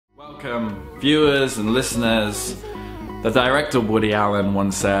Welcome, viewers and listeners. The director Woody Allen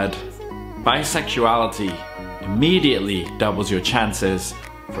once said, bisexuality immediately doubles your chances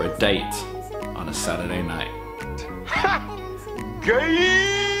for a date on a Saturday night. Ha!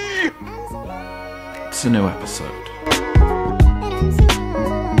 Gay! It's a new episode.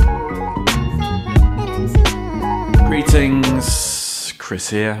 Greetings, Chris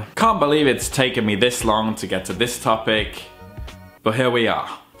here. Can't believe it's taken me this long to get to this topic, but here we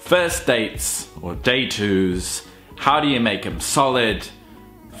are. First dates, or day twos, how do you make them solid,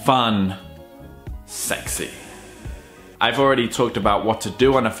 fun, sexy? I've already talked about what to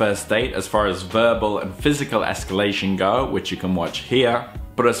do on a first date as far as verbal and physical escalation go, which you can watch here.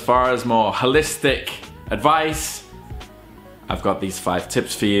 But as far as more holistic advice, I've got these 5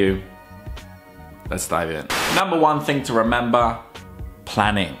 tips for you. Let's dive in. Number 1 thing to remember,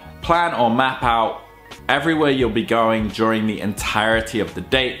 planning. Plan or map out everywhere you'll be going during the entirety of the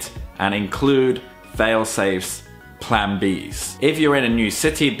date and include fail-safes, plan Bs. If you're in a new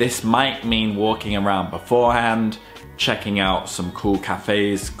city, this might mean walking around beforehand, checking out some cool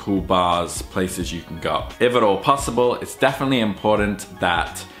cafes, cool bars, places you can go. If at all possible, it's definitely important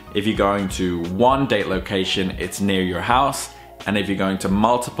that if you're going to one date location, it's near your house, and if you're going to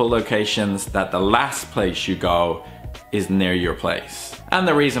multiple locations, that the last place you go is near your place. And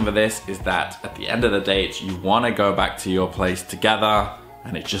the reason for this is that at the end of the date, you want to go back to your place together,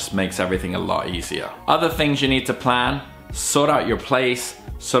 and it just makes everything a lot easier. Other things you need to plan: sort out your place,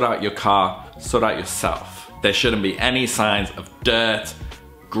 sort out your car, sort out yourself. There shouldn't be any signs of dirt,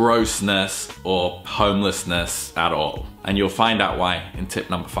 grossness, or homelessness at all. And you'll find out why in tip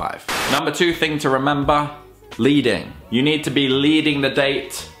number 5. Number 2 thing to remember, leading. You need to be leading the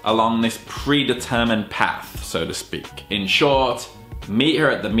date along this predetermined path, so to speak. In short, meet her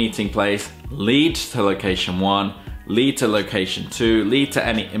at the meeting place, lead to location 1, lead to location 2, lead to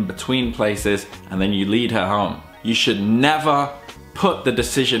any in-between places, and then you lead her home. You should never put the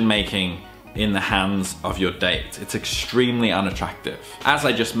decision making in the hands of your date. It's extremely unattractive. As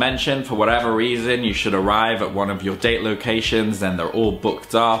I just mentioned, for whatever reason, you should arrive at one of your date locations and they're all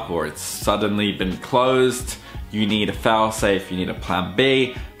booked up or it's suddenly been closed. You need a fail-safe, you need a plan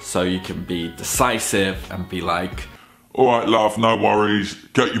B, so you can be decisive and be like, Alright love, no worries,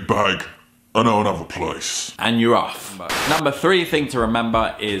 get your bag, I know another place. And you're off. Number 3 thing to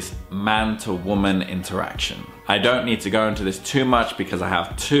remember is man to woman interaction. I don't need to go into this too much because I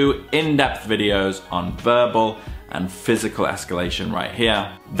have 2 in-depth videos on verbal and physical escalation right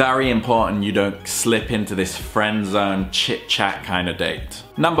here. Very important you don't slip into this friend zone chit chat kind of date.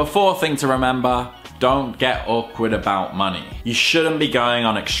 Number 4 thing to remember, don't get awkward about money. You shouldn't be going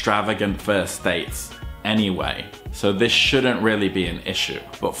on extravagant first dates anyway, so this shouldn't really be an issue.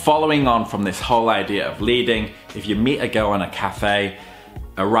 But following on from this whole idea of leading, if you meet a girl in a cafe,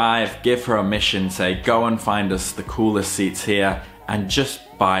 arrive, give her a mission, say go and find us the coolest seats here and just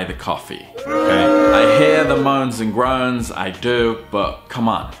buy the coffee, okay? I hear the moans and groans, I do, but come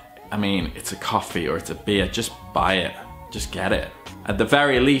on. I mean, it's a coffee or it's a beer, just buy it, just get it. At the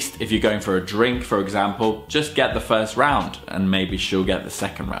very least, if you're going for a drink, for example, just get the first round and maybe she'll get the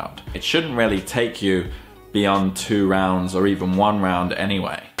second round. It shouldn't really take you beyond 2 rounds or even 1 round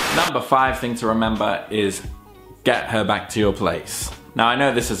anyway. Number 5 thing to remember is get her back to your place. Now I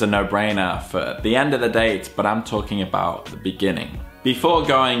know this is a no-brainer for the end of the date, but I'm talking about the beginning. Before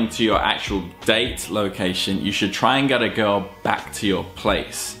going to your actual date location, you should try and get a girl back to your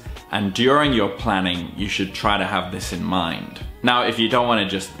place. And during your planning, you should try to have this in mind. Now, if you don't want to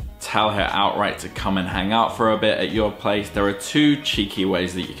just tell her outright to come and hang out for a bit at your place, there are 2 cheeky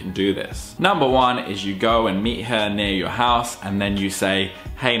ways that you can do this. Number 1 is you go and meet her near your house and then you say,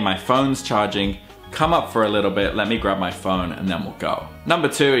 hey, my phone's charging, come up for a little bit, let me grab my phone and then we'll go. Number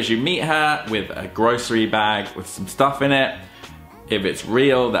 2 is you meet her with a grocery bag with some stuff in it. If it's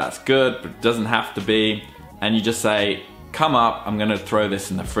real, that's good, but it doesn't have to be. And you just say, come up, I'm gonna throw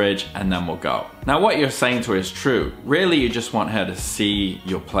this in the fridge and then we'll go. Now what you're saying to her is true. Really, you just want her to see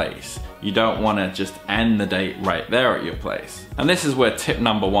your place. You don't wanna just end the date right there at your place. And this is where tip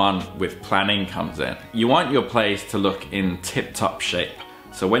number 1 with planning comes in. You want your place to look in tip-top shape.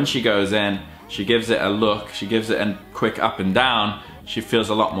 So when she goes in, she gives it a look, she gives it a quick up and down, she feels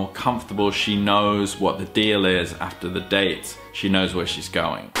a lot more comfortable, she knows what the deal is after the date, she knows where she's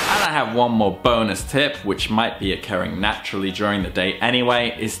going. And I have one more bonus tip, which might be occurring naturally during the date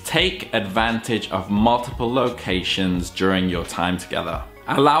anyway, is take advantage of multiple locations during your time together.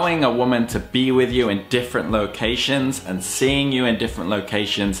 Allowing a woman to be with you in different locations and seeing you in different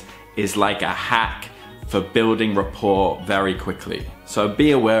locations is like a hack for building rapport very quickly. So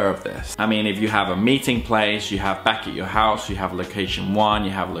be aware of this. I mean, if you have a meeting place, you have back at your house, you have location 1,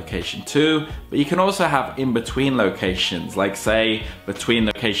 you have location 2, but you can also have in between locations. Like say between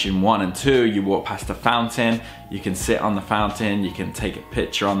location 1 and 2, you walk past a fountain, you can sit on the fountain, you can take a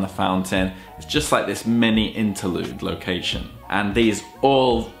picture on the fountain. It's just like this mini interlude location. And these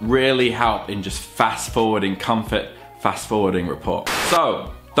all really help in just fast forwarding comfort, fast forwarding rapport.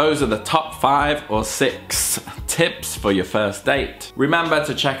 So those are the top 5 or 6 tips for your first date. Remember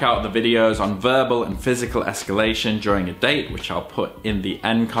to check out the videos on verbal and physical escalation during a date, which I'll put in the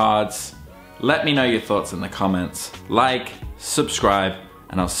end cards. Let me know your thoughts in the comments. Like, subscribe,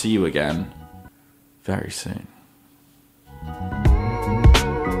 and I'll see you again very soon.